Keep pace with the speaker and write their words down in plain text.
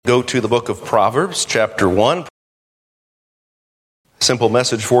go to the book of Proverbs, chapter 1. Simple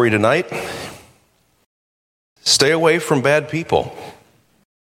message for you tonight. Stay away from bad people.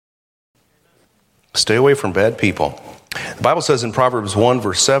 Stay away from bad people. The Bible says in Proverbs 1,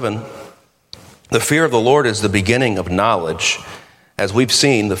 verse 7, the fear of the Lord is the beginning of knowledge. As we've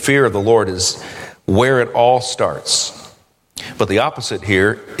seen, the fear of the Lord is where it all starts. But the opposite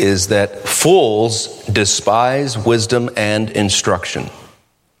here is that fools despise wisdom and instruction.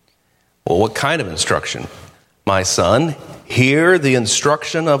 Well, what kind of instruction? My son, hear the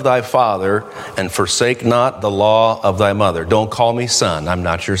instruction of thy father and forsake not the law of thy mother. Don't call me son. I'm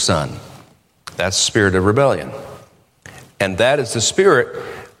not your son. That's the spirit of rebellion. And that is the spirit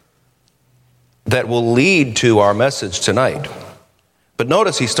that will lead to our message tonight. But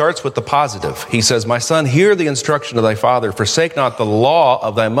notice he starts with the positive. He says, my son, hear the instruction of thy father, forsake not the law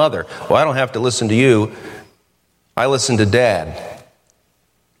of thy mother. Well, I don't have to listen to you. I listen to dad.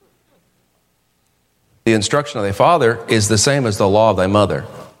 The instruction of thy father is the same as the law of thy mother.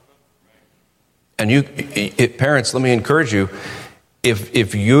 And parents, let me encourage you,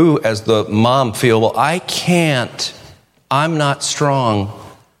 if you as the mom feel, well, I can't, I'm not strong,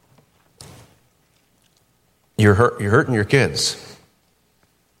 you're hurting your kids.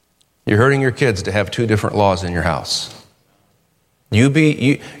 You're hurting your kids to have two different laws in your house. You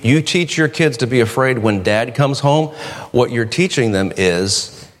teach your kids to be afraid when dad comes home. What you're teaching them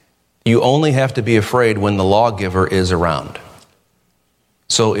is you only have to be afraid when the lawgiver is around.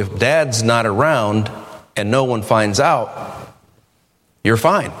 So if dad's not around and no one finds out, you're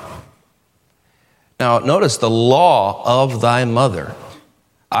fine. Now notice the law of thy mother.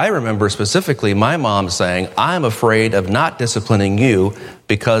 I remember specifically my mom saying, I'm afraid of not disciplining you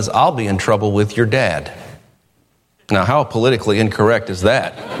because I'll be in trouble with your dad. Now, how politically incorrect is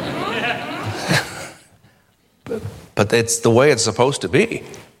that? But it's the way it's supposed to be.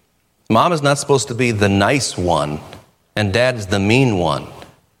 Mom is not supposed to be the nice one, and dad is the mean one.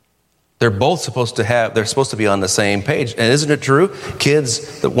 They're both supposed to be on the same page. And isn't it true?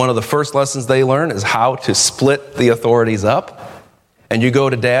 Kids, one of the first lessons they learn is how to split the authorities up. And you go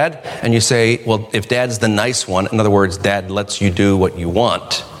to dad and you say, well, if dad's the nice one, in other words, dad lets you do what you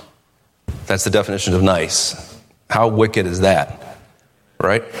want. That's the definition of nice. How wicked is that?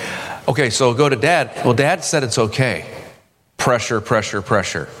 Right? Okay, so go to dad. Well, dad said it's okay. Pressure, pressure,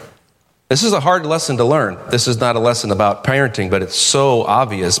 pressure. This is a hard lesson to learn. This is not a lesson about parenting, but it's so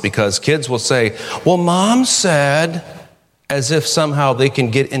obvious because kids will say, well, mom said, as if somehow they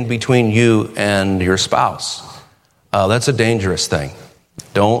can get in between you and your spouse. That's a dangerous thing.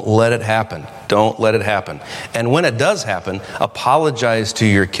 Don't let it happen. Don't let it happen. And when it does happen, apologize to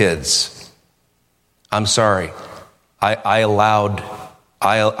your kids. I'm sorry. I allowed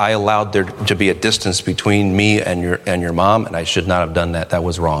there to be a distance between me and your mom, and I should not have done that. That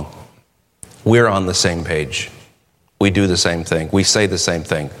was wrong. We're on the same page. We do the same thing. We say the same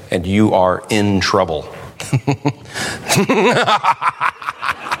thing, and you are in trouble.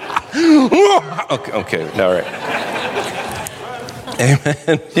 Okay, all right.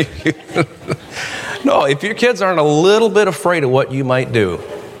 Amen. No, if your kids aren't a little bit afraid of what you might do,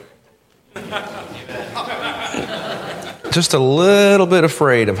 just a little bit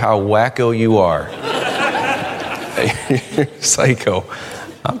afraid of how wacko you are, you're psycho.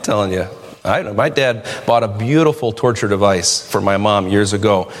 I'm telling you. My dad bought a beautiful torture device for my mom years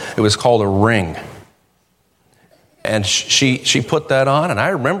ago. It was called a ring. And she put that on, and I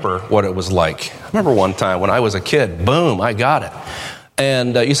remember what it was like. I remember one time when I was a kid, boom, I got it.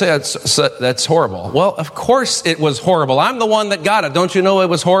 And you say that's horrible. Well, of course it was horrible. I'm the one that got it. Don't you know it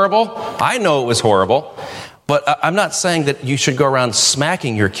was horrible? I know it was horrible. But I'm not saying that you should go around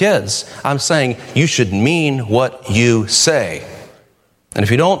smacking your kids. I'm saying you should mean what you say. And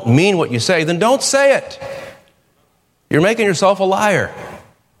if you don't mean what you say, then don't say it. You're making yourself a liar.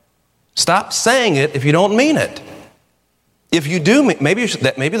 Stop saying it if you don't mean it. If you do, maybe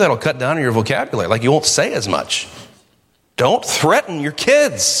that'll cut down on your vocabulary. Like you won't say as much. Don't threaten your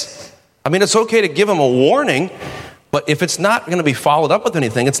kids. I mean, it's okay to give them a warning, but if it's not going to be followed up with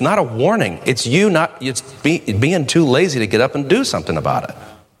anything, it's not a warning. It's being too lazy to get up and do something about it.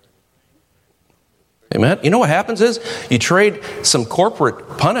 Amen? You know what happens is you trade some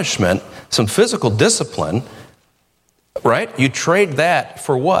corporate punishment, some physical discipline, right? You trade that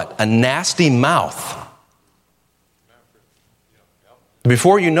for what? A nasty mouth.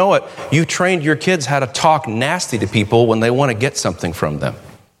 Before you know it, you trained your kids how to talk nasty to people when they want to get something from them.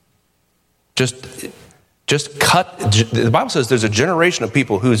 Just cut. The Bible says there's a generation of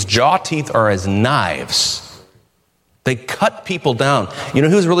people whose jaw teeth are as knives. They cut people down. You know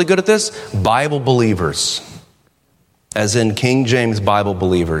who's really good at this? Bible believers. as in King James Bible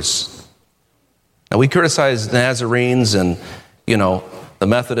believers. Now, we criticize Nazarenes and, the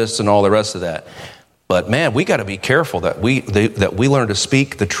Methodists and all the rest of that. But man, we got to be careful that we learn to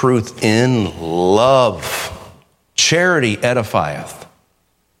speak the truth in love. Charity edifieth.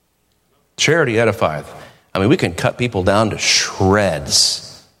 Charity edifieth. I mean, we can cut people down to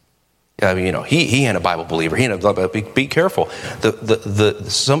shreds. I mean, he ain't a Bible believer. Be careful.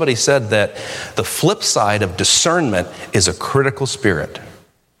 Somebody said that the flip side of discernment is a critical spirit,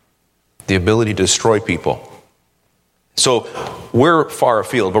 the ability to destroy people. So we're far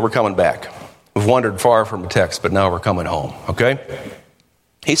afield, but we're coming back. We've wandered far from the text, but now we're coming home, okay?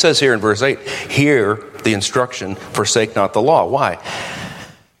 He says here in verse 8, hear the instruction, forsake not the law. Why?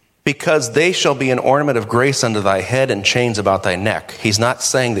 Because they shall be an ornament of grace unto thy head and chains about thy neck. He's not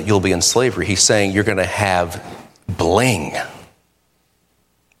saying that you'll be in slavery. He's saying you're going to have bling,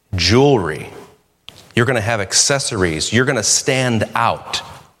 jewelry. You're going to have accessories. You're going to stand out.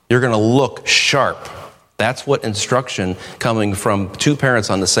 You're going to look sharp. That's what instruction coming from two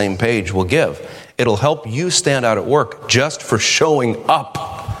parents on the same page will give. It'll help you stand out at work just for showing up.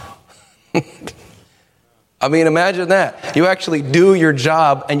 I mean, imagine that. You actually do your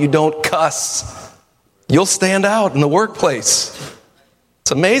job and you don't cuss. You'll stand out in the workplace.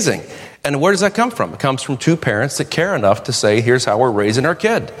 It's amazing. And where does that come from? It comes from two parents that care enough to say, here's how we're raising our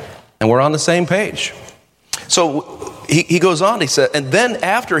kid. And we're on the same page. So he goes on, he said, and then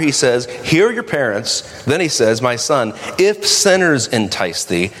after he says, hear your parents, then he says, my son, if sinners entice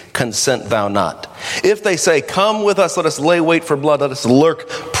thee, consent thou not. If they say, come with us, let us lay wait for blood, let us lurk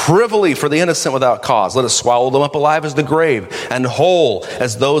privily for the innocent without cause. Let us swallow them up alive as the grave, and whole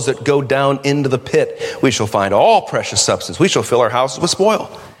as those that go down into the pit. We shall find all precious substance. We shall fill our houses with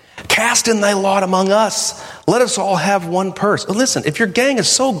spoil. Cast in thy lot among us. Let us all have one purse. Listen, if your gang is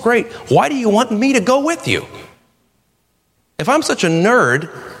so great, why do you want me to go with you? If I'm such a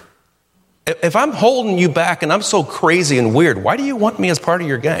nerd, if I'm holding you back and I'm so crazy and weird, why do you want me as part of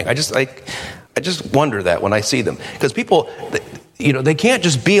your gang? I just wonder that when I see them. Because people, they can't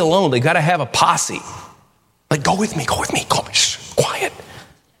just be alone. They got to have a posse. Like, go with me. Shh, quiet.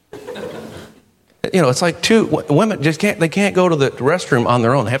 It's like two women they can't go to the restroom on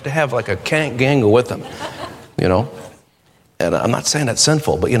their own. They have to have like a gang go with them, And I'm not saying that's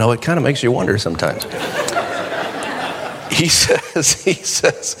sinful, but it kind of makes you wonder sometimes. He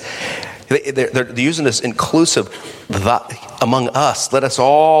says, they're using this inclusive, among us, let us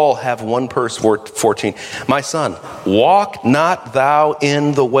all have one purse, 14. My son, walk not thou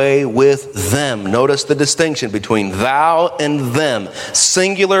in the way with them. Notice the distinction between thou and them,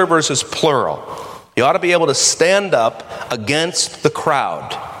 singular versus plural. You ought to be able to stand up against the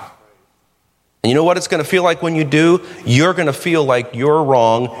crowd. And you know what it's going to feel like when you do? You're going to feel like you're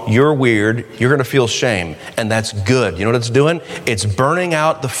wrong, you're weird, you're going to feel shame. And that's good. You know what it's doing? It's burning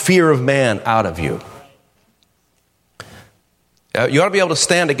out the fear of man out of you. You ought to be able to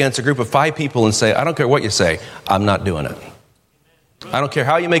stand against a group of 5 people and say, I don't care what you say, I'm not doing it. I don't care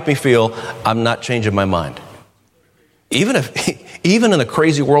how you make me feel, I'm not changing my mind. Even in a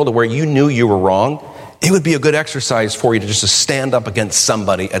crazy world where you knew you were wrong, it would be a good exercise for you to just stand up against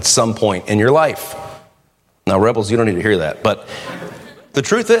somebody at some point in your life. Now, rebels, you don't need to hear that. But the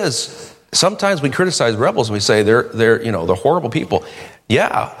truth is, sometimes we criticize rebels and we say they're horrible people.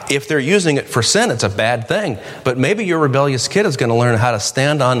 Yeah, if they're using it for sin, it's a bad thing. But maybe your rebellious kid is going to learn how to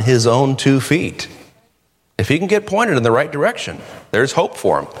stand on his own 2 feet. If he can get pointed in the right direction, there's hope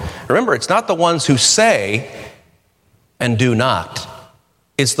for him. Remember, it's not the ones who say and do not.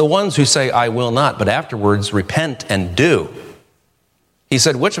 It's the ones who say, I will not, but afterwards repent and do. He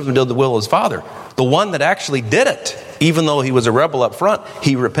said, which of them did the will of his father? The one that actually did it. Even though he was a rebel up front,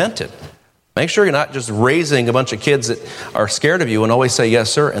 he repented. Make sure you're not just raising a bunch of kids that are scared of you and always say,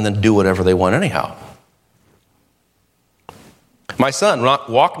 yes, sir, and then do whatever they want anyhow. My son,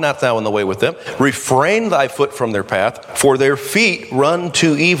 walk not thou in the way with them. Refrain thy foot from their path, for their feet run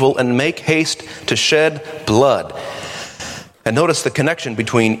to evil and make haste to shed blood. And notice the connection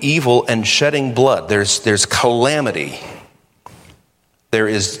between evil and shedding blood. There's calamity. There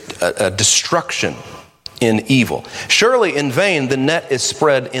is a destruction in evil. Surely in vain the net is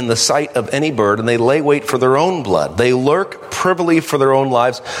spread in the sight of any bird, and they lay wait for their own blood. They lurk privily for their own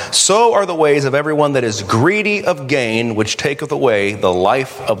lives. So are the ways of everyone that is greedy of gain, which taketh away the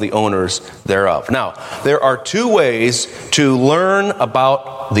life of the owners thereof. Now, there are 2 ways to learn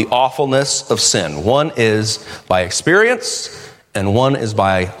about the awfulness of sin. One is by experience, and one is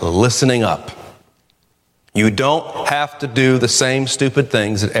by listening up. You don't have to do the same stupid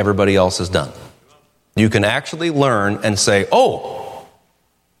things that everybody else has done. You can actually learn and say, oh,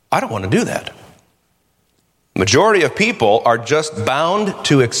 I don't want to do that. Majority of people are just bound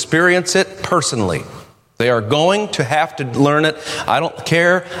to experience it personally. They are going to have to learn it. I don't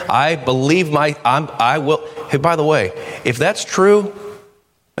care. I believe I will. Hey, by the way, if that's true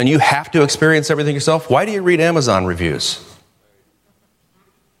and you have to experience everything yourself, why do you read Amazon reviews?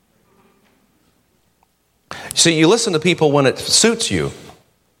 See, you listen to people when it suits you,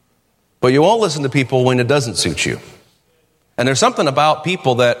 but you won't listen to people when it doesn't suit you. And there's something about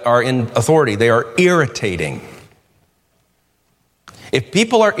people that are in authority. They are irritating. If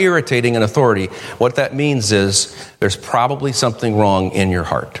people are irritating in authority, what that means is there's probably something wrong in your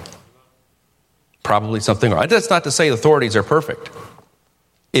heart. Probably something wrong. That's not to say authorities are perfect.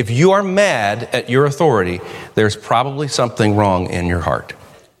 If you are mad at your authority, there's probably something wrong in your heart.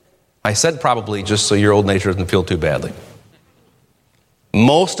 I said probably just so your old nature doesn't feel too badly.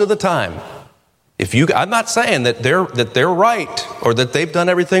 Most of the time, I'm not saying that they're right or that they've done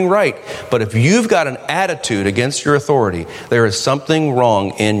everything right, but if you've got an attitude against your authority, there is something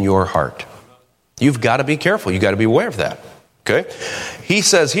wrong in your heart. You've got to be careful. You've got to be aware of that. Okay? He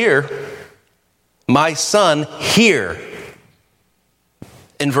says here, my son, hear.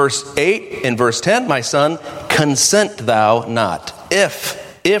 In verse 8, in verse 10, my son, consent thou not,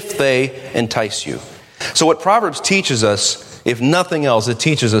 if they entice you. So what Proverbs teaches us, if nothing else, it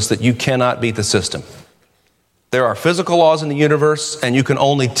teaches us that you cannot beat the system. There are physical laws in the universe, and you can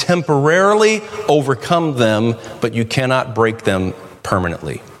only temporarily overcome them, but you cannot break them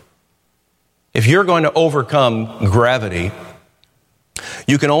permanently. If you're going to overcome gravity,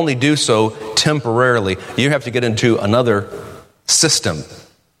 you can only do so temporarily. You have to get into another system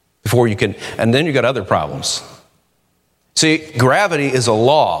before you can, and then you got other problems. See, gravity is a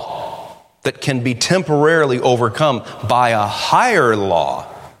law that can be temporarily overcome by a higher law.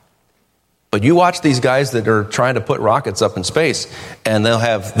 But you watch these guys that are trying to put rockets up in space, and they'll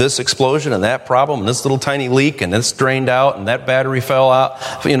have this explosion and that problem and this little tiny leak and this drained out and that battery fell out,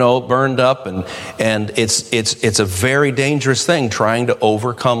 burned up, and it's a very dangerous thing trying to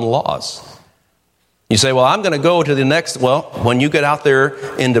overcome laws. You say, well, I'm going to go to the next. Well, when you get out there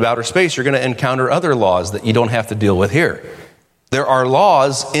into outer space, you're going to encounter other laws that you don't have to deal with here. There are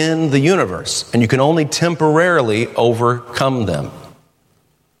laws in the universe, and you can only temporarily overcome them.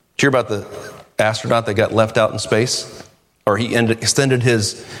 Did you hear about the astronaut that got left out in space? Or he extended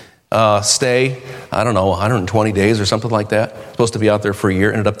his stay, 120 days or something like that. Supposed to be out there for a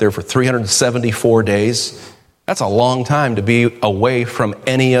year, ended up there for 374 days. That's a long time to be away from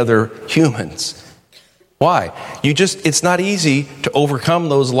any other humans. Why? It's not easy to overcome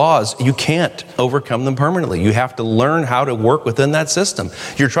those laws. You can't overcome them permanently. You have to learn how to work within that system.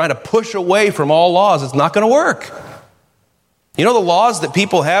 You're trying to push away from all laws. It's not going to work. You know the laws that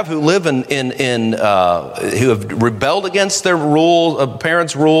people have who live who have rebelled against their rules,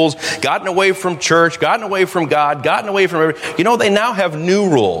 parents' rules, gotten away from church, gotten away from God, gotten away from everything. They now have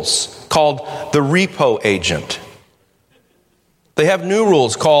new rules called the repo agent. They have new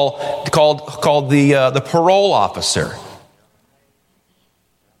rules called the parole officer.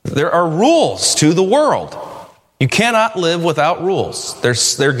 There are rules to the world. You cannot live without rules.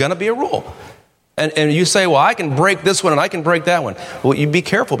 There's going to be a rule. And you say, well, I can break this one and I can break that one. Well, you be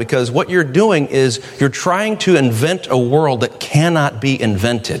careful, because what you're doing is you're trying to invent a world that cannot be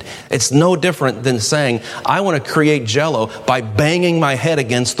invented. It's no different than saying, I want to create Jell-O by banging my head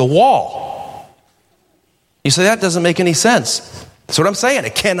against the wall. You say, that doesn't make any sense. That's what I'm saying.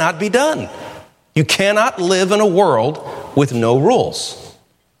 It cannot be done. You cannot live in a world with no rules.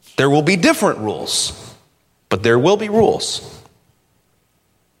 There will be different rules, but there will be rules.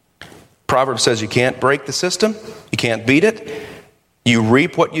 Proverbs says you can't break the system. You can't beat it. You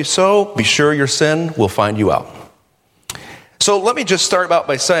reap what you sow. Be sure your sin will find you out. So let me just start out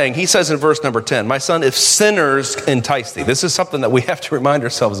by saying, he says in verse number 10, my son, if sinners entice thee. This is something that we have to remind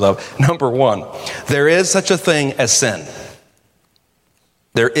ourselves of. Number one, there is such a thing as sin.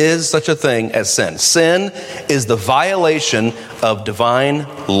 There is such a thing as sin. Sin is the violation of divine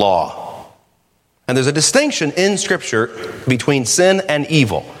law. And there's a distinction in Scripture between sin and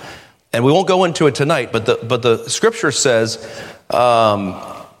evil. And we won't go into it tonight, but the Scripture says,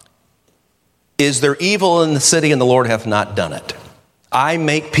 is there evil in the city, and the Lord hath not done it? I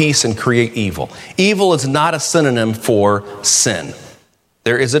make peace and create evil. Evil is not a synonym for sin.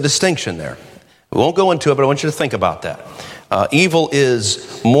 There is a distinction there. We won't go into it, but I want you to think about that. Evil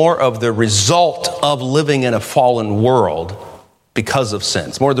is more of the result of living in a fallen world because of sin.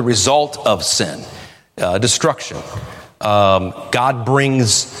 It's more the result of sin, destruction. God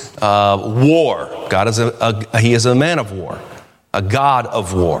brings war. God is He is a man of war, a God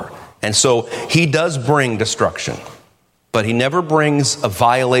of war. And so He does bring destruction, but He never brings a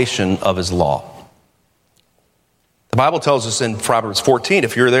violation of His law. The Bible tells us in Proverbs 14,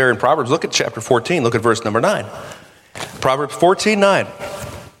 if you're there in Proverbs, look at chapter 14, look at verse number 9. Proverbs 14:9.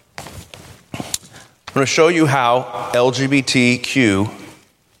 I'm going to show you how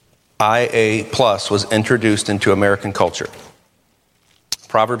LGBTQIA+ was introduced into American culture.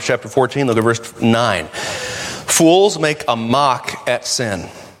 Proverbs chapter 14, look at verse 9. Fools make a mock at sin,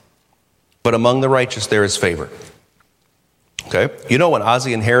 but among the righteous there is favor. Okay? You know when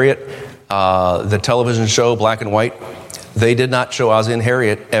Ozzie and Harriet, the television show, black and white, they did not show Ozzie and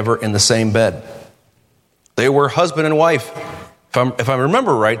Harriet ever in the same bed. They were husband and wife. If I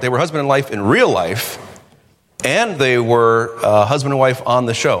remember right, they were husband and wife in real life, and they were husband and wife on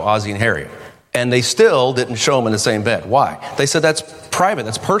the show, Ozzie and Harriet. And they still didn't show them in the same bed. Why? They said that's private,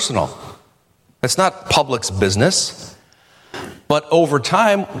 that's personal. It's not public's business. But over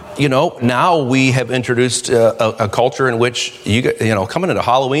time, now we have introduced a culture in which, coming into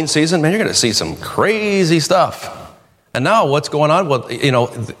Halloween season, man, you're going to see some crazy stuff. And now what's going on? Well,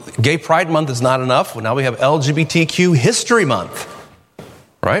 Gay Pride Month is not enough. Well, now we have LGBTQ History Month,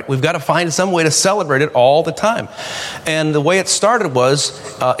 right? We've got to find some way to celebrate it all the time. And the way it started was,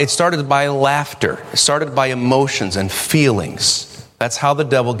 it started by laughter. It started by emotions and feelings. That's how the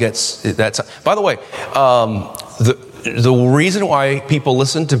devil gets. By the way, the reason why people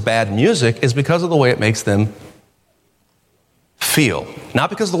listen to bad music is because of the way it makes them feel, not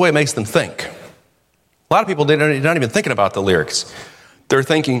because of the way it makes them think. A lot of people, they're not even thinking about the lyrics. They're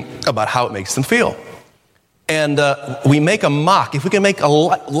thinking about how it makes them feel. And we make a mock. If we can make a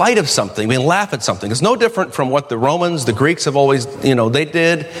light of something, we can laugh at something. It's no different from what the Romans, the Greeks have always, they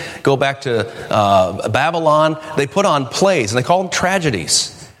did. Go back to Babylon. They put on plays, and they call them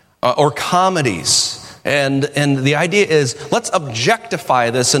tragedies or comedies. And the idea is, let's objectify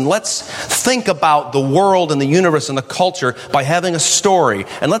this and let's think about the world and the universe and the culture by having a story.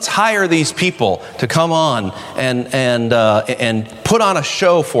 And let's hire these people to come on and put on a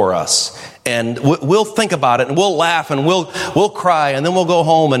show for us. And we'll think about it and we'll laugh and we'll cry and then we'll go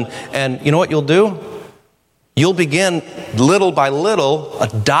home and you know what you'll do? You'll begin little by little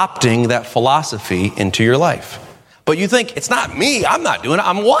adopting that philosophy into your life. But you think, it's not me, I'm not doing it,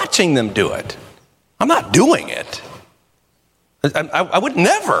 I'm watching them do it. I'm not doing it. I would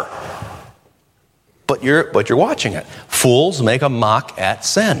never. But you're watching it. Fools make a mock at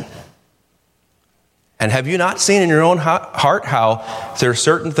sin. And have you not seen in your own heart how there are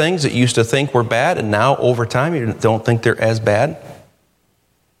certain things that you used to think were bad and now over time you don't think they're as bad?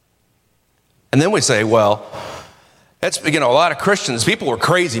 And then we say, well, that's, a lot of Christians, people were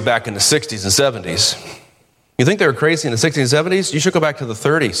crazy back in the 60s and 70s. You think they were crazy in the 60s and 70s? You should go back to the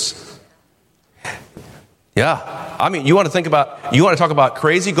 30s. Yeah. I mean, you want to talk about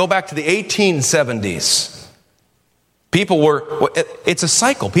crazy? Go back to the 1870s. It's a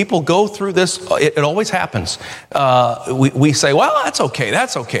cycle. People go through this. It always happens. We say, well, that's okay.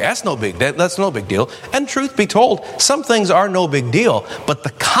 That's no big deal. And truth be told, some things are no big deal. But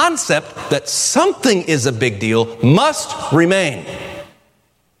the concept that something is a big deal must remain.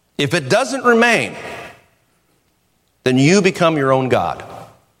 If it doesn't remain, then you become your own God.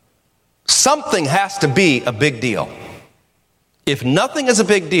 Something has to be a big deal. If nothing is a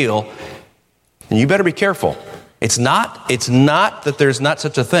big deal, then you better be careful. It's not that there's not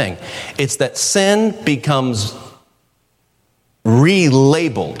such a thing. It's that sin becomes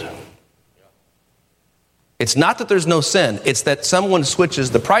relabeled. It's not that there's no sin. It's that someone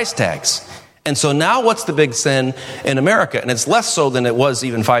switches the price tags. And so now what's the big sin in America? And it's less so than it was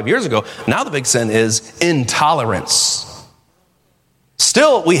even 5 years ago. Now the big sin is intolerance.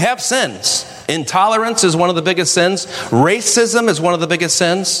 Still, we have sins. Intolerance is one of the biggest sins. Racism is one of the biggest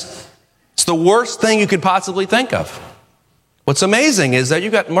sins. It's the worst thing you could possibly think of. What's amazing is that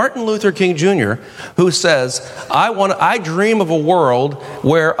you got Martin Luther King Jr., who says, I dream of a world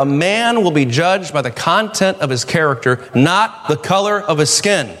where a man will be judged by the content of his character, not the color of his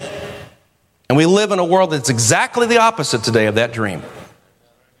skin. And we live in a world that's exactly the opposite today of that dream.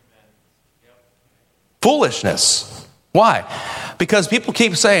 Foolishness. Why? Because people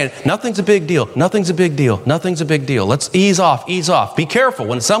keep saying, nothing's a big deal, nothing's a big deal, nothing's a big deal. Let's ease off. Be careful.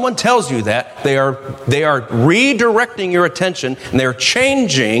 When someone tells you that, they are redirecting your attention and they're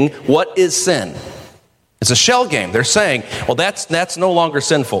changing what is sin. It's a shell game. They're saying, well, that's no longer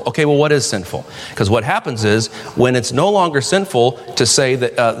sinful. Okay, well, what is sinful? Because what happens is, when it's no longer sinful to say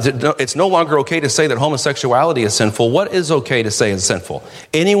that, it's no longer okay to say that homosexuality is sinful, what is okay to say is sinful?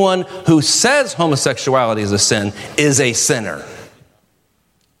 Anyone who says homosexuality is a sin is a sinner.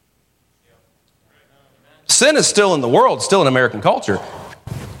 Sin is still in the world, still in American culture.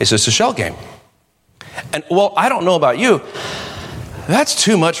 It's just a shell game. And, well, I don't know about you. That's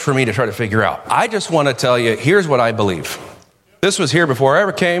too much for me to try to figure out. I just want to tell you, here's what I believe. This was here before I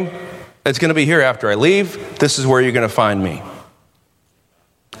ever came. It's going to be here after I leave. This is where you're going to find me.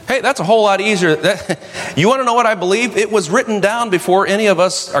 Hey, that's a whole lot easier. You want to know what I believe? It was written down before any of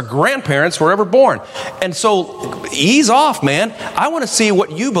us, our grandparents, were ever born. And so, ease off, man. I want to see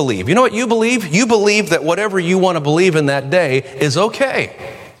what you believe. You know what you believe? You believe that whatever you want to believe in that day is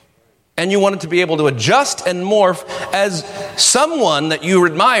okay. And you want it to be able to adjust and morph as someone that you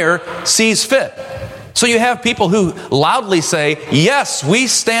admire sees fit. So you have people who loudly say, yes, we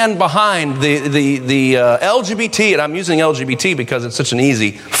stand behind the LGBT, and I'm using LGBT because it's such an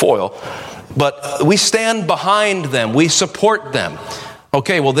easy foil, but we stand behind them, we support them.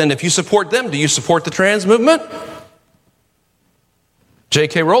 Okay, well then if you support them, do you support the trans movement?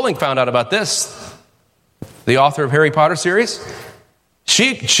 J.K. Rowling found out about this, the author of Harry Potter series.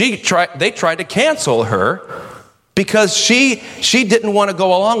 They tried to cancel her because she didn't want to go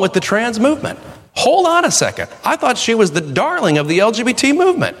along with the trans movement. Hold on a second. I thought she was the darling of the LGBT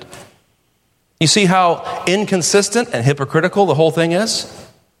movement. You see how inconsistent and hypocritical the whole thing is?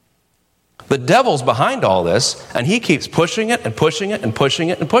 The devil's behind all this, and he keeps pushing it and pushing it and pushing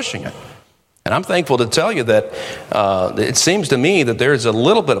it and pushing it. And I'm thankful to tell you that it seems to me that there's a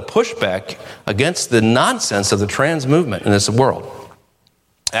little bit of pushback against the nonsense of the trans movement in this world.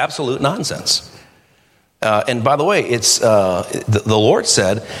 Absolute nonsense. And by the way, it's the Lord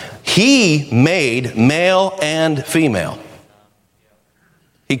said He made male and female.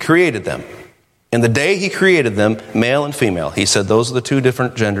 He created them. In the day He created them, male and female, He said those are the two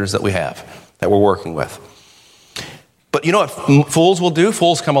different genders that we have, that we're working with. But you know what fools will do?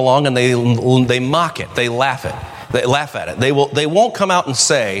 Fools come along and they mock it. They laugh at it. They won't come out and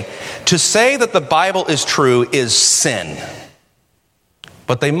say, to say that the Bible is true is sin.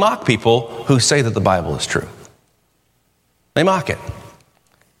 But they mock people who say that the Bible is true. They mock it.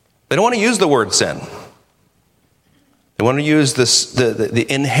 They don't want to use the word sin. They want to use the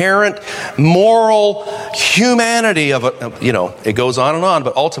inherent moral humanity of it. You know, it goes on and on,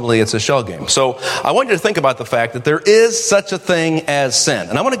 but ultimately it's a shell game. So I want you to think about the fact that there is such a thing as sin.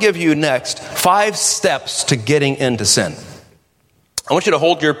 And I want to give you next 5 steps to getting into sin. I want you to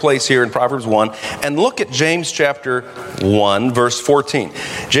hold your place here in Proverbs 1 and look at James chapter 1, verse 14.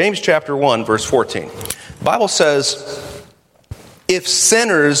 James chapter 1, verse 14. The Bible says, if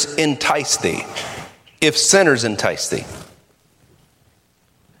sinners entice thee. If sinners entice thee.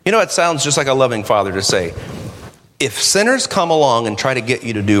 You know, it sounds just like a loving father to say, if sinners come along and try to get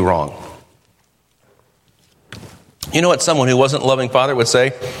you to do wrong. You know what someone who wasn't a loving father would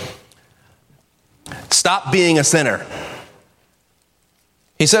say? Stop being a sinner.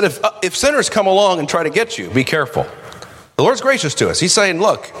 He said, if sinners come along and try to get you, be careful. The Lord's gracious to us. He's saying,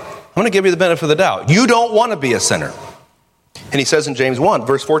 look, I'm going to give you the benefit of the doubt. You don't want to be a sinner. And he says in James 1,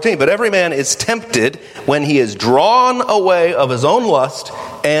 verse 14, but every man is tempted when he is drawn away of his own lust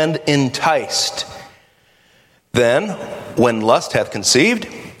and enticed. Then, when lust hath conceived,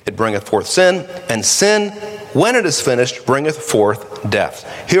 it bringeth forth sin, and sin, when it is finished, bringeth forth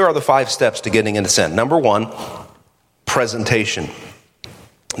death. Here are the 5 steps to getting into sin. Number 1, presentation.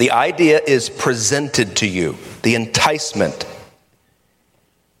 The idea is presented to you, the enticement.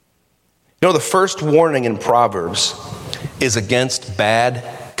 You know, the first warning in Proverbs is against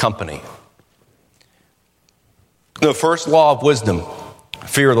bad company. The first law of wisdom,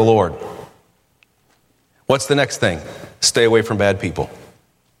 fear of the Lord. What's the next thing? Stay away from bad people.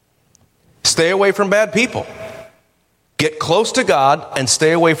 Stay away from bad people. Get close to God and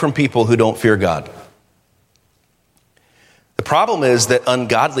stay away from people who don't fear God. The problem is that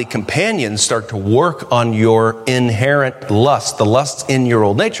ungodly companions start to work on your inherent lust, the lusts in your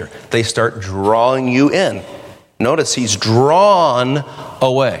old nature. They start drawing you in. Notice he's drawn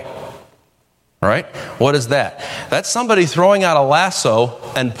away. All right? What is that? That's somebody throwing out a lasso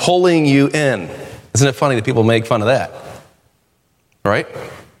and pulling you in. Isn't it funny that people make fun of that? Right?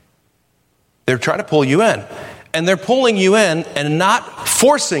 They're trying to pull you in. And they're pulling you in and not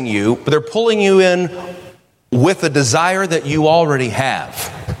forcing you, but they're pulling you in with a desire that you already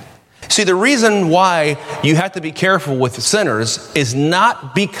have. See, the reason why you have to be careful with sinners is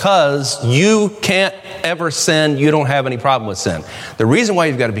not because you can't ever sin, you don't have any problem with sin. The reason why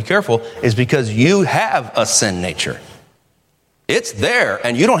you've got to be careful is because you have a sin nature. It's there,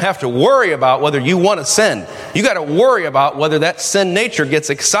 and you don't have to worry about whether you want to sin. You got to worry about whether that sin nature gets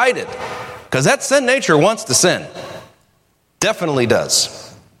excited, because that sin nature wants to sin. Definitely does.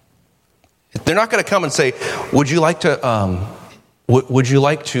 They're not going to come and say, would you like to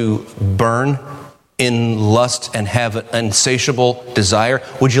burn in lust and have an insatiable desire?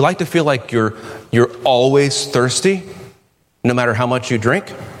 Would you like to feel like you're always thirsty? no matter how much you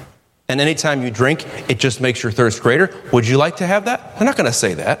drink. And anytime you drink, it just makes your thirst greater. Would you like to have that? They're not going to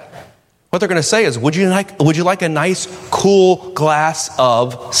say that. What they're going to say is, would you like a nice, cool glass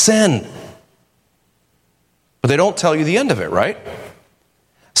of sin? But they don't tell you the end of it, right?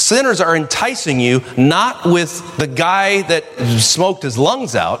 Sinners are enticing you not with the guy that smoked his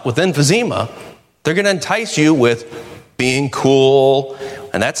lungs out with emphysema. They're going to entice you with being cool.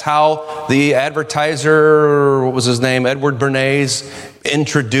 And that's how the advertiser, what was his name, Edward Bernays,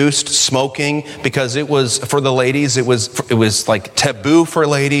 introduced smoking, because it was for the ladies. It was like taboo for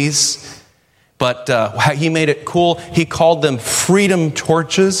ladies. But he made it cool. He called them freedom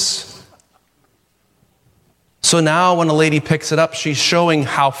torches. So now when a lady picks it up, she's showing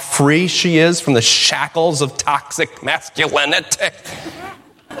how free she is from the shackles of toxic masculinity.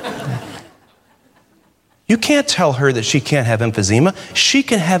 You can't tell her that she can't have emphysema. She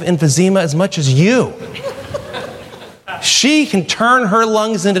can have emphysema as much as you. She can turn her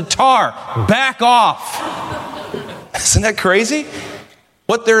lungs into tar. Back off. Isn't that crazy?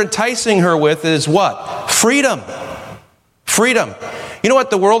 What they're enticing her with is what? Freedom. Freedom. You know what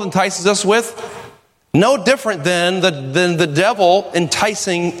the world entices us with? No different than the devil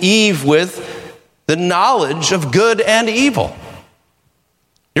enticing Eve with the knowledge of good and evil.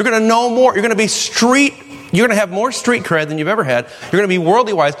 You're going to know more. You're going to have more street cred than you've ever had. You're going to be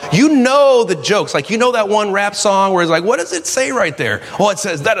worldly wise. You know the jokes. Like, you know that one rap song where it's like, what does it say right there? Oh, it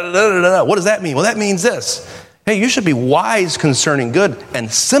says da-da-da-da-da-da. What does that mean? Well, that means this. Hey, you should be wise concerning good and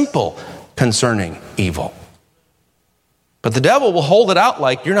simple concerning evil. But the devil will hold it out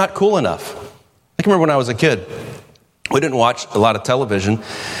like you're not cool enough. I can remember when I was a kid, we didn't watch a lot of television.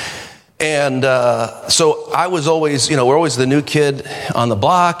 And so I was always, we're always the new kid on the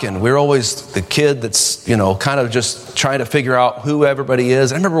block, and we're always the kid that's, kind of just trying to figure out who everybody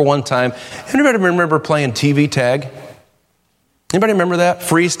is. I remember one time, anybody remember playing TV tag? Anybody remember that?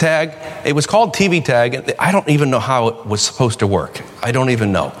 Freeze tag? It was called TV tag. I don't even know how it was supposed to work. I don't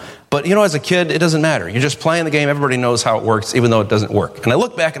even know. But, as a kid, it doesn't matter. You're just playing the game. Everybody knows how it works, even though it doesn't work. And I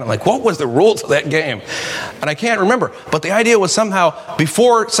look back and I'm like, what was the rules of that game? And I can't remember. But the idea was somehow,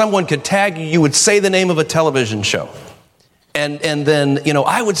 before someone could tag you, you would say the name of a television show. And then,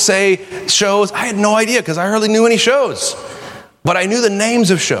 I would say shows. I had no idea because I hardly knew any shows. But I knew the names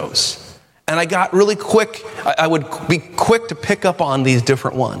of shows. And I got really quick. I would be quick to pick up on these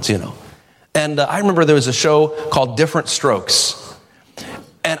different ones, And I remember there was a show called Different Strokes.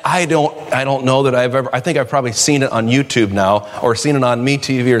 And I don't know that I think I've probably seen it on YouTube now, or seen it on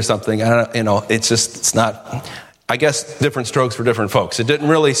MeTV or something. It's not, I guess, different strokes for different folks. It didn't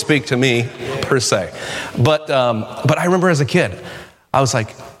really speak to me per se. But I remember as a kid, I was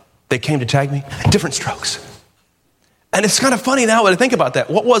like, they came to tag me, Different Strokes. And it's kind of funny now when I think about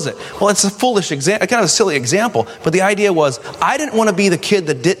that. What was it? Well, it's a foolish example, kind of a silly example. But the idea was, I didn't want to be the kid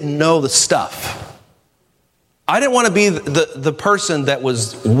that didn't know the stuff. I didn't want to be the person that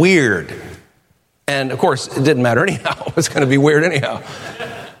was weird. And of course, it didn't matter anyhow. It was going to be weird anyhow.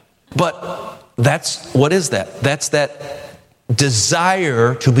 But what is that? That's that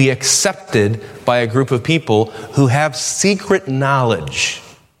desire to be accepted by a group of people who have secret knowledge.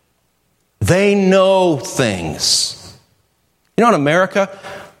 They know things. In America,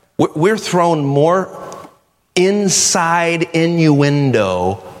 we're thrown more inside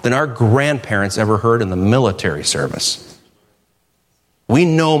innuendo than our grandparents ever heard in the military service. We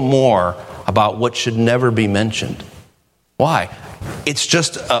know more about what should never be mentioned. Why? It's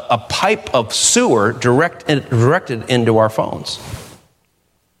just a pipe of sewer directed into our phones.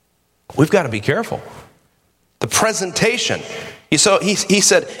 We've got to be careful. The presentation. So he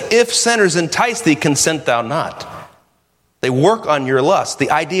said, if sinners entice thee, consent thou not. They work on your lust. The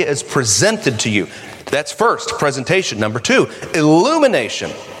idea is presented to you. That's first, presentation. Number two,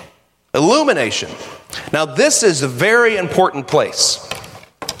 illumination. Illumination. Now, this is a very important place.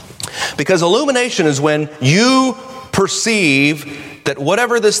 Because illumination is when you perceive that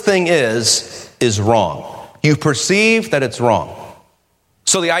whatever this thing is wrong. You perceive that it's wrong.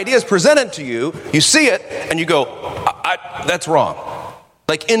 So the idea is presented to you, you see it, and you go, that's wrong.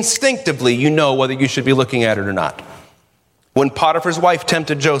 Like instinctively, you know whether you should be looking at it or not. When Potiphar's wife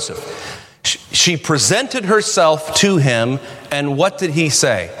tempted Joseph, she presented herself to him, and what did he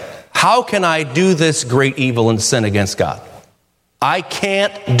say? How can I do this great evil and sin against God? I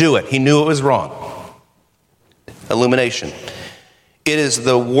can't do it. He knew it was wrong. Illumination. It is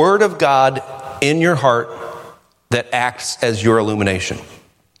the word of God in your heart that acts as your illumination.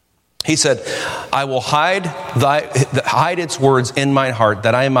 He said, I will hide its words in my heart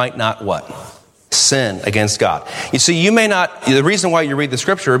that I might not what? sin against God. You see, the reason why you read the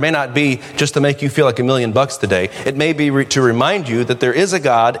scripture may not be just to make you feel like $1,000,000 today. It may be to remind you that there is a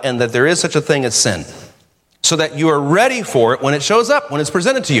God and that there is such a thing as sin, so that you are ready for it when it shows up, when it's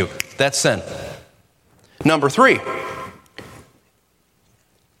presented to you. That's sin. Number 3,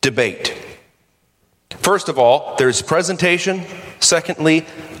 debate. First of all, there's presentation. Secondly,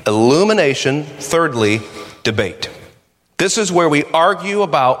 illumination. Thirdly, debate. This is where we argue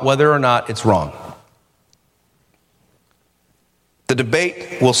about whether or not it's wrong. The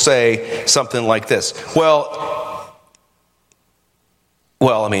debate will say something like this. Well,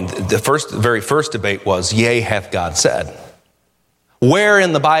 the very first debate was, yea, hath God said. Where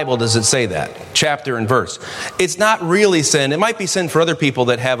in the Bible does it say that? Chapter and verse. It's not really sin. It might be sin for other people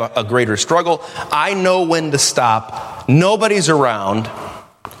that have a greater struggle. I know when to stop. Nobody's around.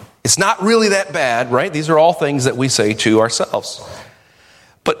 It's not really that bad, right? These are all things that we say to ourselves.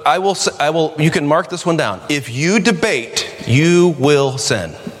 But you can mark this one down. If you debate, you will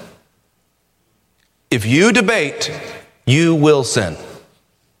sin. If you debate, you will sin.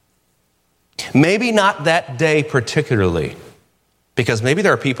 Maybe not that day particularly, because maybe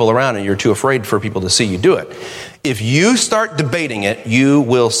there are people around and you're too afraid for people to see you do it. If you start debating it, you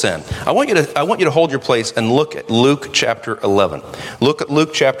will sin. I want you to hold your place and look at Luke chapter 11. Look at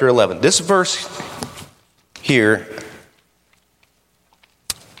Luke chapter 11. This verse here,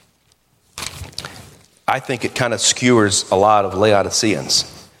 I think it kind of skewers a lot of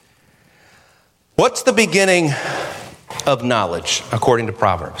Laodiceans. What's the beginning of knowledge according to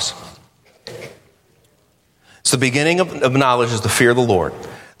Proverbs? The beginning of knowledge is the fear of the Lord.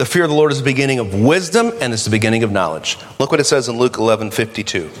 The fear of the Lord is the beginning of wisdom, and it's the beginning of knowledge. Look what it says in Luke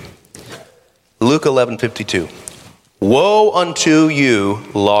 11:52. Luke 11:52. Woe unto you,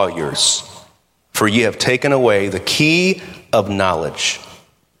 lawyers, for ye have taken away the key of knowledge.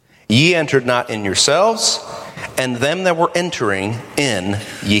 Ye entered not in yourselves, and them that were entering in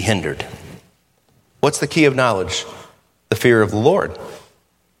ye hindered. What's the key of knowledge? The fear of the Lord.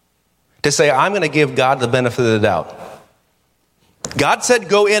 To say, I'm going to give God the benefit of the doubt. God said,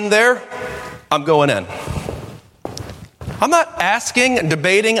 go in there, I'm going in. I'm not asking,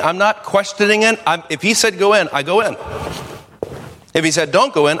 debating, I'm not questioning it. If he said go in, I go in. If he said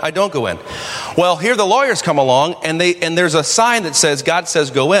don't go in, I don't go in. Well, here the lawyers come along, and there's a sign that says, God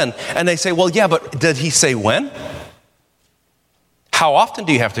says go in. And they say, well, yeah, but did he say when? How often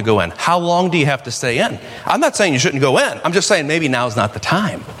do you have to go in? How long do you have to stay in? I'm not saying you shouldn't go in. I'm just saying maybe now's not the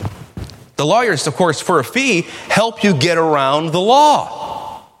time. The lawyers, of course, for a fee, help you get around the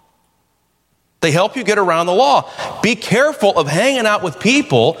law. They help you get around the law. Be careful of hanging out with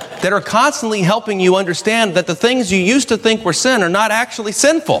people that are constantly helping you understand that the things you used to think were sin are not actually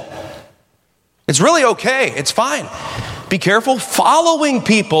sinful. It's really okay. It's fine. Be careful following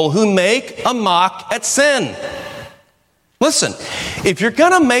people who make a mock at sin. Listen, if you're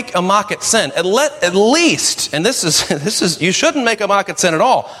going to make a mock at sin, at least, and this is, you shouldn't make a mock at sin at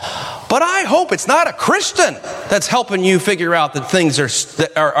all, but I hope it's not a Christian that's helping you figure out that things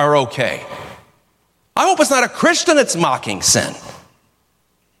are okay. I hope it's not a Christian that's mocking sin.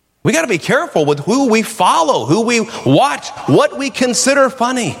 We got to be careful with who we follow, who we watch, what we consider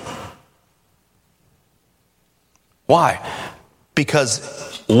funny. Why?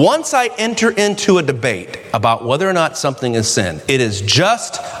 Because once I enter into a debate about whether or not something is sin, it is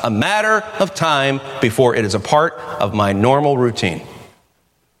just a matter of time before it is a part of my normal routine.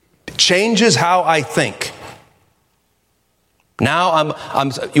 It changes how I think. Now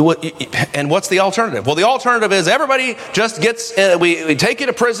and what's the alternative? Well, the alternative is everybody just gets, we take you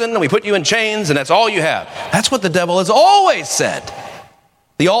to prison and we put you in chains and that's all you have. That's what the devil has always said.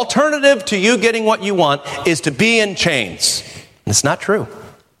 The alternative to you getting what you want is to be in chains. And it's not true.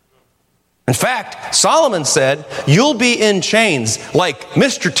 In fact, Solomon said, you'll be in chains like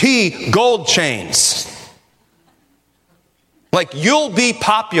Mr. T gold chains. Like you'll be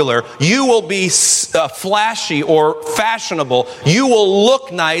popular, you will be flashy or fashionable, you will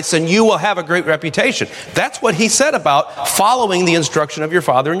look nice, and you will have a great reputation. That's what he said about following the instruction of your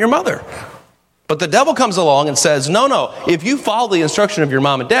father and your mother. But the devil comes along and says, no, if you follow the instruction of your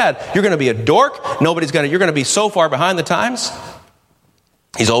mom and dad, you're going to be a dork, you're going to be so far behind the times.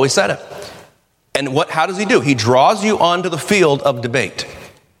 He's always said it. And how does he do? He draws you onto the field of debate.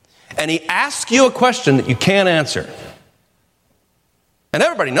 And he asks you a question that you can't answer. And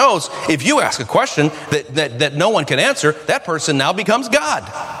everybody knows if you ask a question that no one can answer, that person now becomes God.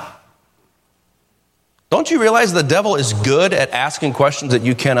 Don't you realize the devil is good at asking questions that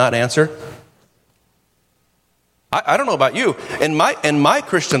you cannot answer? I don't know about you. In my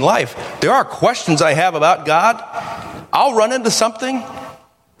Christian life, there are questions I have about God. I'll run into something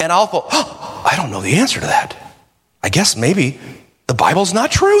and I'll go, oh, I don't know the answer to that. I guess maybe the Bible's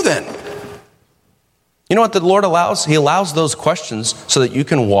not true then. You know what the Lord allows? He allows those questions so that you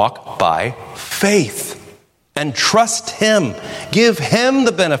can walk by faith and trust Him. Give Him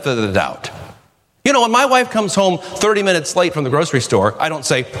the benefit of the doubt. You know, when my wife comes home 30 minutes late from the grocery store, I don't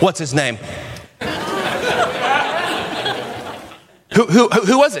say, what's his name?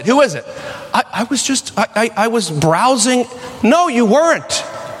 Who was it? Who is it? I was browsing. No, you weren't.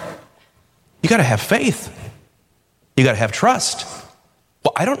 You got to have faith. You got to have trust.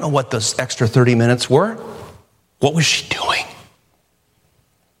 Well, I don't know what those extra 30 minutes were. What was she doing?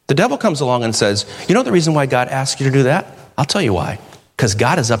 The devil comes along and says, you know the reason why God asked you to do that? I'll tell you why. Because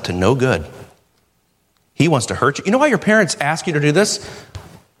God is up to no good. He wants to hurt you. You know why your parents ask you to do this?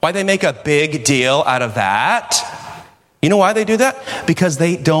 Why they make a big deal out of that? You know why they do that? Because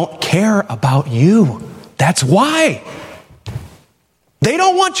they don't care about you. That's why. They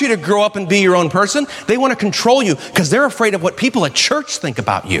don't want you to grow up and be your own person. They want to control you because they're afraid of what people at church think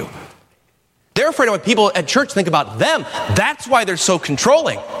about you. They're afraid of what people at church think about them. That's why they're so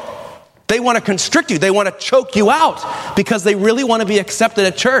controlling. They want to constrict you. They want to choke you out because they really want to be accepted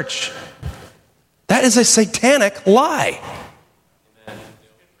at church. That is a satanic lie.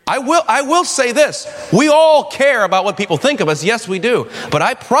 I will say this. We all care about what people think of us. Yes, we do. But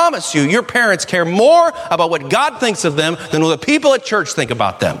I promise you, your parents care more about what God thinks of them than what the people at church think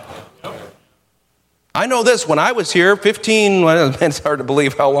about them. I know this. When I was here, it's hard to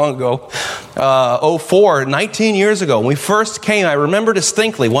believe how long ago, 19 years ago, when we first came, I remember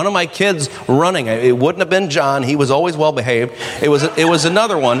distinctly one of my kids running. It wouldn't have been John. He was always well behaved. It was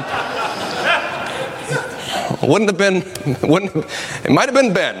another one. It might have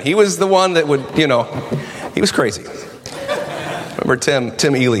been Ben. He was the one that would, he was crazy. Remember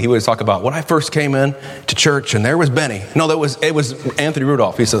Tim Ely, he would talk about when I first came in to church and there was Benny. No, it was Anthony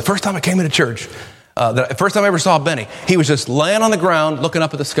Rudolph. He said, the first time I came into church, the first time I ever saw Benny, he was just laying on the ground looking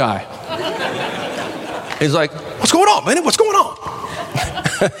up at the sky. He's like, what's going on, Benny? What's going on?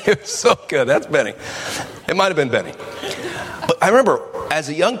 It was so good. That's Benny. It might have been Benny. But I remember as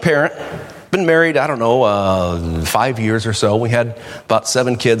a young parent, been married, 5 years or so. We had about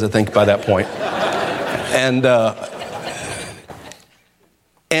 7 kids, I think, by that point. And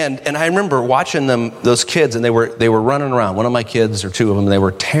I remember watching those kids, and they were running around. One of my kids, or 2 of them, they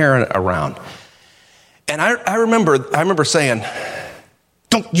were tearing around. And I remember saying,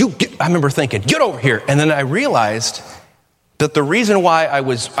 I remember thinking, get over here. And then I realized that the reason why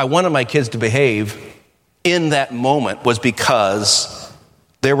I wanted my kids to behave in that moment was because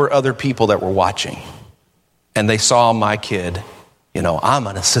there were other people that were watching, and they saw my kid, I'm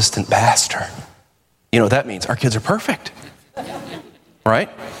an assistant pastor. You know what that means? Our kids are perfect,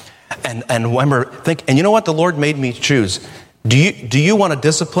 right? And remember, and you know what? The Lord made me choose. Do you want to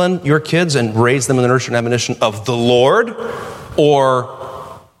discipline your kids and raise them in the nurture and admonition of the Lord,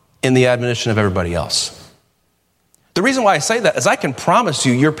 or in the admonition of everybody else? The reason why I say that is I can promise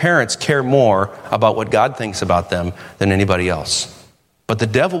you your parents care more about what God thinks about them than anybody else. But the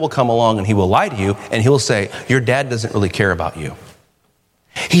devil will come along and he will lie to you and he'll say, your dad doesn't really care about you.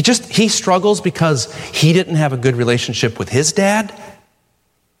 He struggles because he didn't have a good relationship with his dad.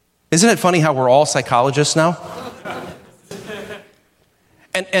 Isn't it funny how we're all psychologists now?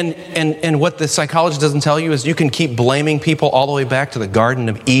 And what the psychologist doesn't tell you is you can keep blaming people all the way back to the Garden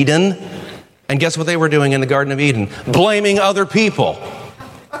of Eden. And guess what they were doing in the Garden of Eden? Blaming other people.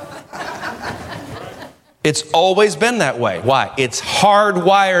 It's always been that way. Why? It's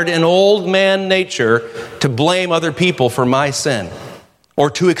hardwired in old man nature to blame other people for my sin or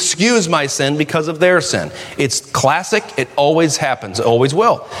to excuse my sin because of their sin. It's classic. It always happens. It always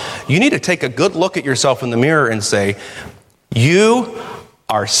will. You need to take a good look at yourself in the mirror and say, you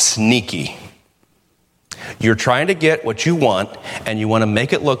are sneaky. You're trying to get what you want and you want to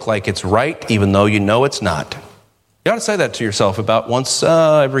make it look like it's right even though you know it's not. You ought to say that to yourself about once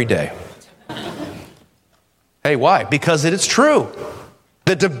every day. Hey, why? Because it is true.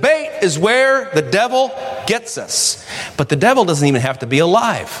 The debate is where the devil gets us. But the devil doesn't even have to be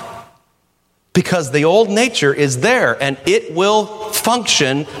alive. Because the old nature is there and it will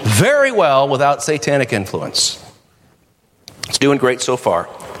function very well without satanic influence. It's doing great so far.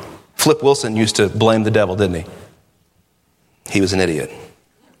 Flip Wilson used to blame the devil, didn't he? He was an idiot.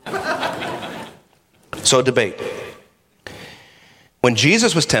 So debate. When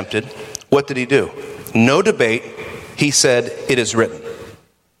Jesus was tempted, what did he do? No debate. He said, it is written.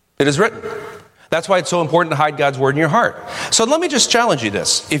 It is written. That's why it's so important to hide God's word in your heart. So let me just challenge you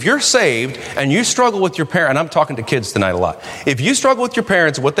this. If you're saved and you struggle with your parents, and I'm talking to kids tonight a lot. If you struggle with your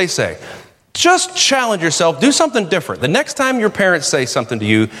parents, what they say, Just challenge yourself. Do something different. The next time your parents say something to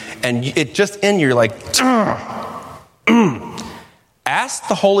you and it just in you, you're like, ask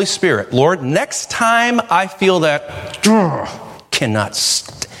the Holy Spirit, Lord, next time I feel that,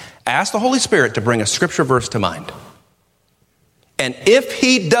 ask the Holy Spirit to bring a scripture verse to mind. And if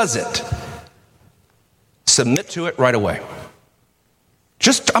he does it, submit to it right away.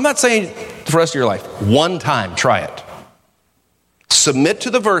 I'm not saying for the rest of your life. One time, try it. Submit to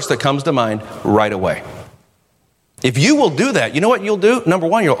the verse that comes to mind right away. If you will do that, you know what you'll do? Number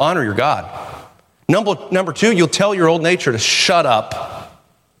one, you'll honor your God. Number two, you'll tell your old nature to shut up.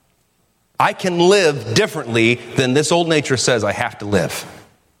 I can live differently than this old nature says I have to live.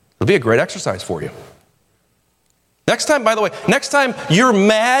 It'll be a great exercise for you. Next time, by the way, next time you're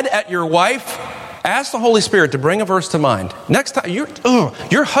mad at your wife, ask the Holy Spirit to bring a verse to mind. Next time,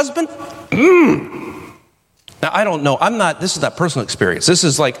 your husband, Now, I don't know. This is not personal experience. This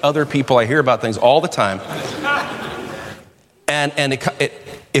is like other people. I hear about things all the time. And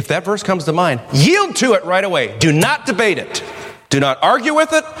if that verse comes to mind, yield to it right away. Do not debate it. Do not argue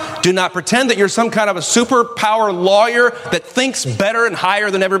with it. Do not pretend that you're some kind of a superpower lawyer that thinks better and higher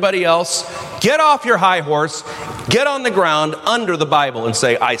than everybody else. Get off your high horse. Get on the ground under the Bible and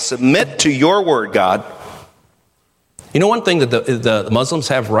say, I submit to your word, God. You know one thing that the Muslims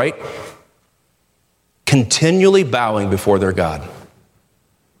have right? Continually bowing before their God.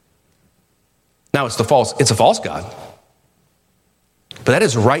 Now, it's a false God. But that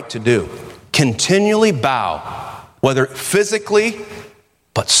is right to do. Continually bow, whether physically,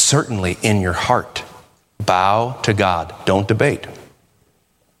 but certainly in your heart. Bow to God. Don't debate.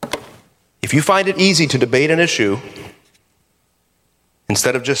 If you find it easy to debate an issue,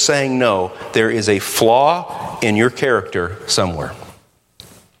 instead of just saying no, there is a flaw in your character somewhere.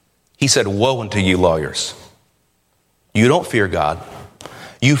 He said, woe unto you lawyers. You don't fear God.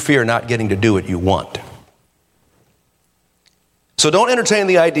 You fear not getting to do what you want. So don't entertain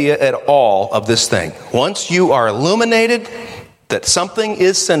the idea at all of this thing. Once you are illuminated that something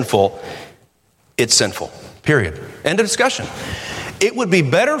is sinful, it's sinful. Period. End of discussion. It would be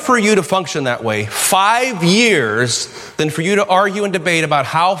better for you to function that way 5 years than for you to argue and debate about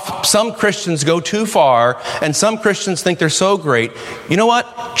how some Christians go too far and some Christians think they're so great. You know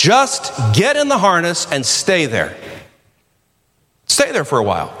what? Just get in the harness and stay there. Stay there for a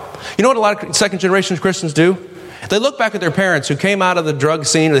while. You know what a lot of second generation Christians do? They look back at their parents who came out of the drug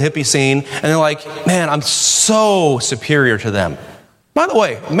scene or the hippie scene and they're like, man, I'm so superior to them. By the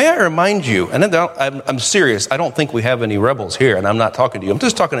way, may I remind you, and I'm serious, I don't think we have any rebels here, and I'm not talking to you, I'm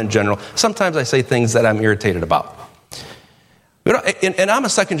just talking in general. Sometimes I say things that I'm irritated about. And I'm a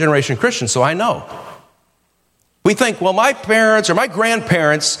second generation Christian, so I know. We think, well, my parents or my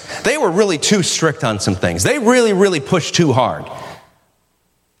grandparents, they were really too strict on some things. They really, really pushed too hard.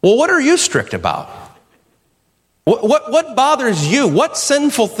 Well, what are you strict about? What bothers you? What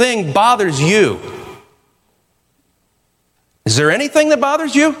sinful thing bothers you? Is there anything that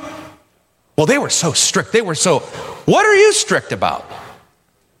bothers you? Well, they were so strict. What are you strict about?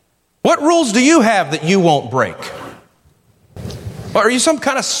 What rules do you have that you won't break? Or are you some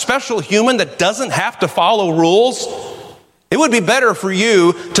kind of special human that doesn't have to follow rules? It would be better for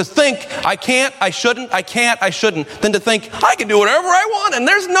you to think, I can't, I shouldn't, than to think, I can do whatever I want and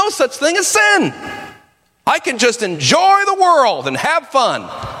there's no such thing as sin. I can just enjoy the world and have fun.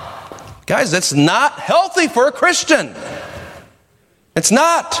 Guys, that's not healthy for a Christian. It's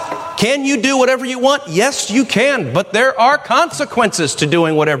not. Can you do whatever you want? Yes, you can, but there are consequences to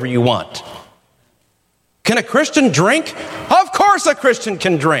doing whatever you want. Can a Christian drink? Of course a Christian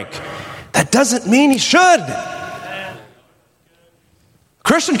can drink. That doesn't mean he should. A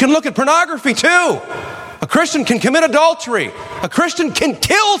Christian can look at pornography too. A Christian can commit adultery. A Christian can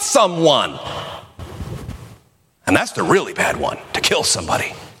kill someone. And that's the really bad one, to kill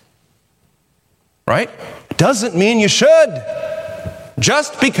somebody. Right? It doesn't mean you should.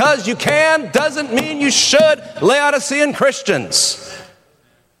 Just because you can doesn't mean you should. Laodicean Christians.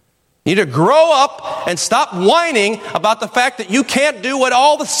 You need to grow up and stop whining about the fact that you can't do what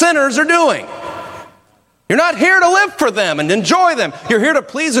all the sinners are doing. You're not here to live for them and enjoy them. You're here to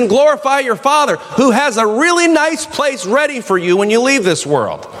please and glorify your Father, who has a really nice place ready for you when you leave this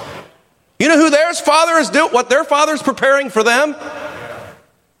world. You know who their Father is doing, what their Father's preparing for them?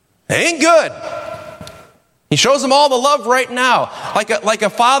 It ain't good. He shows them all the love right now, like a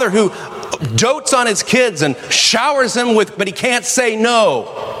father who dotes on his kids and showers them with, but he can't say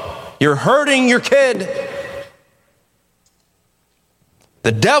no. You're hurting your kid.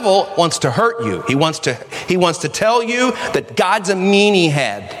 The devil wants to hurt you. He wants to tell you that God's a meanie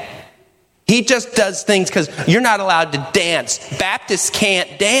head. He just does things because you're not allowed to dance. Baptists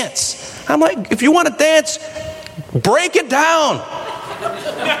can't dance. I'm like, if you want to dance, break it down.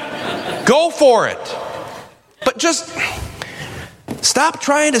 Go for it. But just stop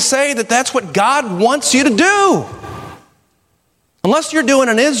trying to say that that's what God wants you to do. Unless you're doing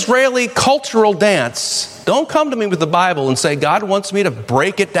an Israeli cultural dance, don't come to me with the Bible and say, God wants me to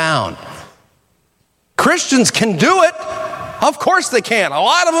break it down. Christians can do it. Of course they can. A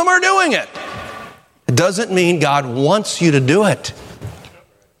lot of them are doing it. It doesn't mean God wants you to do it.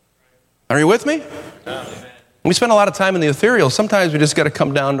 Are you with me? We spend a lot of time in the ethereal. Sometimes we just got to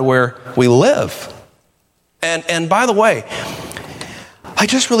come down to where we live. And by the way, I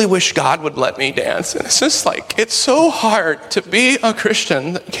just really wish God would let me dance. And it's just like, it's so hard to be a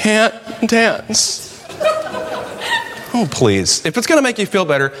Christian that can't dance. Oh, please. If it's going to make you feel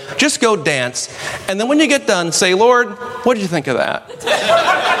better, just go dance. And then when you get done, say, Lord, what did you think of that?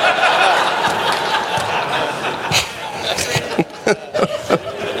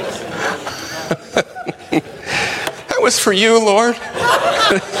 That was for you, Lord.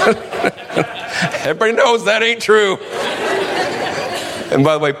 Everybody knows that ain't true. And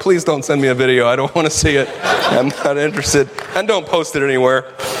by the way, please don't send me a video. I don't want to see it. I'm not interested. And don't post it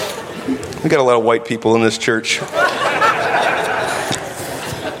anywhere. We got a lot of white people in this church.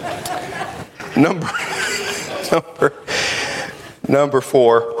 Number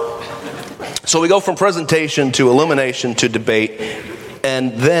 4. So we go from presentation to illumination to debate.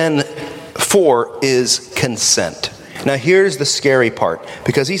 And then 4 is consent. Now here's the scary part.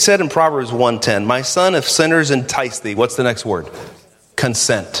 Because he said in Proverbs 1:10, my son, if sinners entice thee, what's the next word?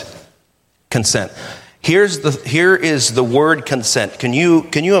 Consent. Consent. Here is the word consent. Can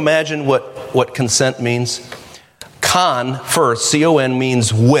you imagine what consent means? Con, first, C-O-N,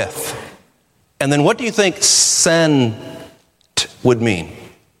 means with. And then what do you think sent would mean?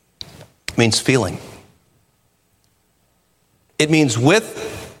 It means feeling. It means with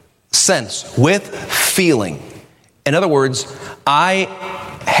sense, with feeling. In other words, I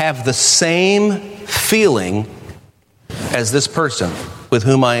have the same feeling as this person with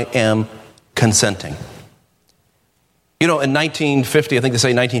whom I am consenting. You know, in 1950, I think they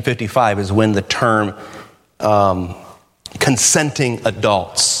say 1955 is when the term consenting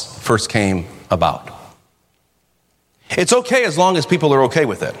adults first came about. It's okay as long as people are okay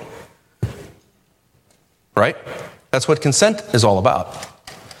with it. Right? That's what consent is all about.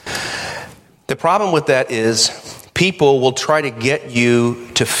 The problem with that is people will try to get you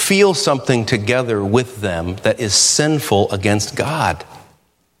to feel something together with them that is sinful against God.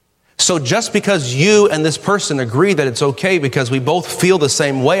 So just because you and this person agree that it's okay because we both feel the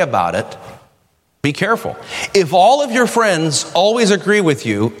same way about it, be careful. If all of your friends always agree with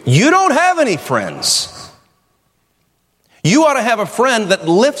you, you don't have any friends. You ought to have a friend that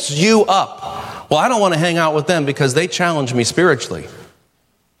lifts you up. Well, I don't want to hang out with them because they challenge me spiritually.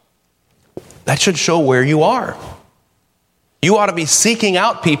 That should show where you are. You ought to be seeking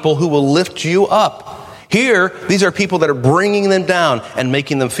out people who will lift you up. Here, these are people that are bringing them down and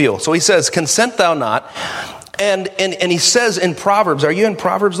making them feel. So he says, consent thou not. And he says in Proverbs, are you in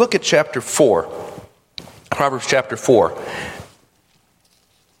Proverbs? Look at chapter 4. Proverbs chapter 4.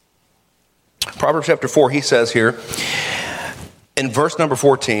 Proverbs chapter 4, he says here, in verse number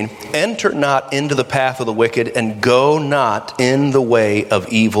 14, enter not into the path of the wicked and go not in the way of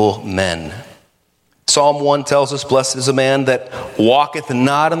evil men. Psalm 1 tells us, blessed is a man that walketh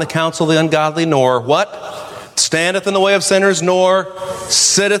not in the counsel of the ungodly, nor what? Standeth in the way of sinners, nor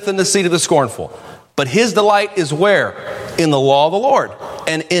sitteth in the seat of the scornful. But his delight is where? In the law of the Lord.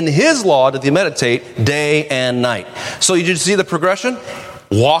 And in his law doth he meditate day and night. So you see the progression?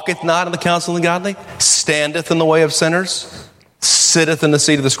 Walketh not in the counsel of the ungodly, standeth in the way of sinners, sitteth in the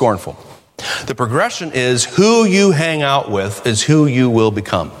seat of the scornful. The progression is who you hang out with is who you will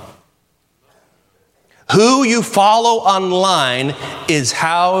become. Who you follow online is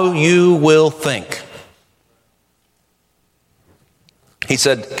how you will think. He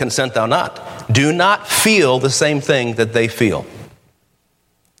said, consent thou not. Do not feel the same thing that they feel.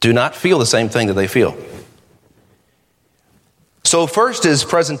 Do not feel the same thing that they feel. So first is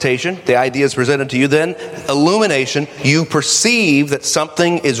presentation. The idea is presented to you. Then illumination. You perceive that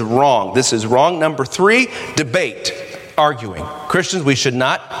something is wrong. This is wrong. Number 3, debate, arguing. Christians, we should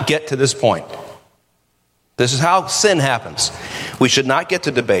not get to this point. This is how sin happens. We should not get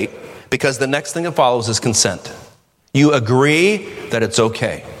to debate because the next thing that follows is consent. You agree that it's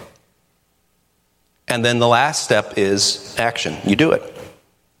okay. And then the last step is action. You do it.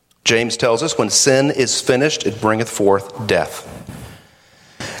 James tells us when sin is finished, it bringeth forth death.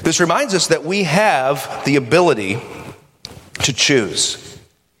 This reminds us that we have the ability to choose.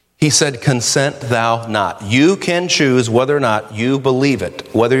 He said, consent thou not. You can choose whether or not you believe it,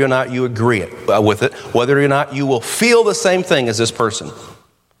 whether or not you agree with it, whether or not you will feel the same thing as this person.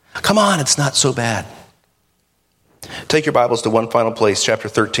 Come on, it's not so bad. Take your Bibles to one final place, chapter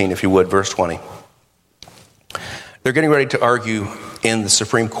 13, if you would, verse 20. They're getting ready to argue in the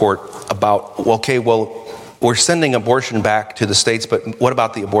Supreme Court about, we're sending abortion back to the states, but what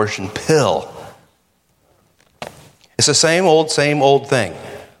about the abortion pill? It's the same old thing.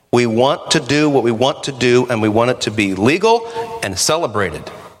 We want to do what we want to do, and we want it to be legal and celebrated.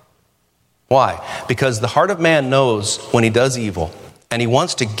 Why? Because the heart of man knows when he does evil, and he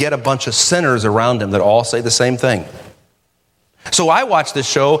wants to get a bunch of sinners around him that all say the same thing. So I watch this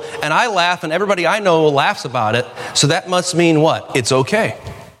show, and I laugh, and everybody I know laughs about it, so that must mean what? It's okay.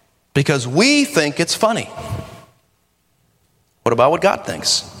 Because we think it's funny. What about what God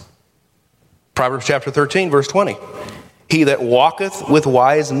thinks? Proverbs chapter 13, verse 20. He that walketh with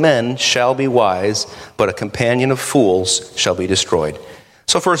wise men shall be wise, but a companion of fools shall be destroyed.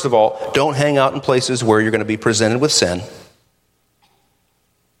 So first of all, don't hang out in places where you're going to be presented with sin.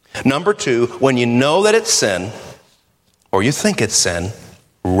 Number two, when you know that it's sin, or you think it's sin,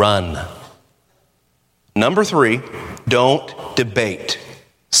 run. Number three, don't debate.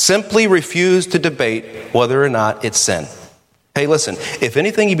 Simply refuse to debate whether or not it's sin. Hey, listen, if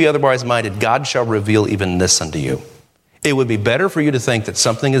anything you be otherwise minded, God shall reveal even this unto you. It would be better for you to think that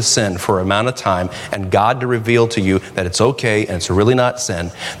something is sin for an amount of time and God to reveal to you that it's okay and it's really not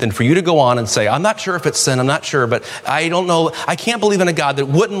sin than for you to go on and say, I'm not sure if it's sin, I'm not sure, but I don't know, I can't believe in a God that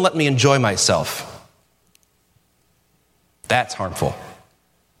wouldn't let me enjoy myself. That's harmful.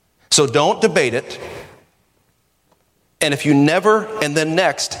 So don't debate it. And if you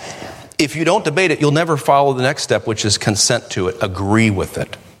don't debate it, you'll never follow the next step, which is consent to it, agree with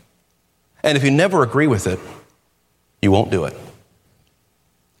it. And if you never agree with it, you won't do it.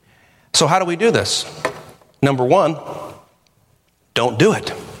 So how do we do this? Number one, don't do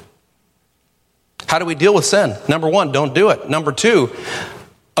it. How do we deal with sin? Number one, don't do it. Number two,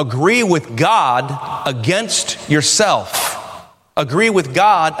 agree with God against yourself. Agree with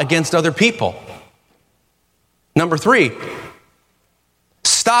God against other people. Number three,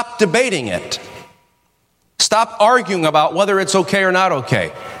 stop debating it. Stop arguing about whether it's okay or not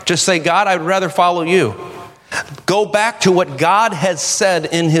okay. Just say, God, I'd rather follow you. Go back to what God has said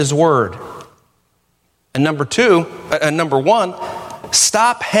in His Word. And number one,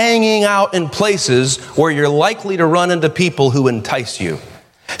 stop hanging out in places where you're likely to run into people who entice you.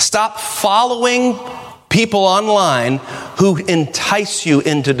 Stop following people online who entice you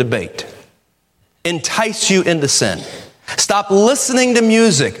into debate, entice you into sin. Stop listening to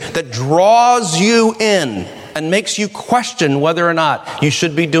music that draws you in and makes you question whether or not you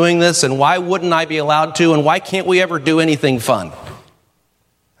should be doing this, and why wouldn't I be allowed to, and why can't we ever do anything fun?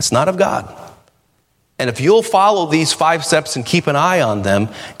 It's not of God. And if you'll follow these 5 steps and keep an eye on them,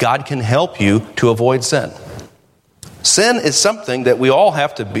 God can help you to avoid sin. Sin is something that we all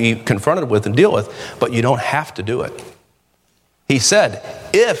have to be confronted with and deal with, but you don't have to do it. He said,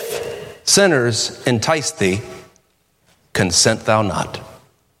 if sinners entice thee, consent thou not.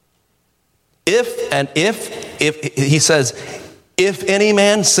 If he says, if any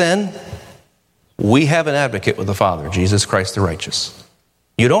man sin, we have an advocate with the Father, Jesus Christ the righteous.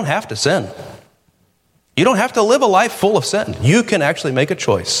 You don't have to sin. You don't have to live a life full of sin. You can actually make a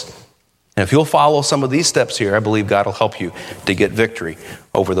choice. And if you'll follow some of these steps here, I believe God will help you to get victory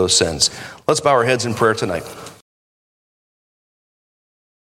over those sins. Let's bow our heads in prayer tonight.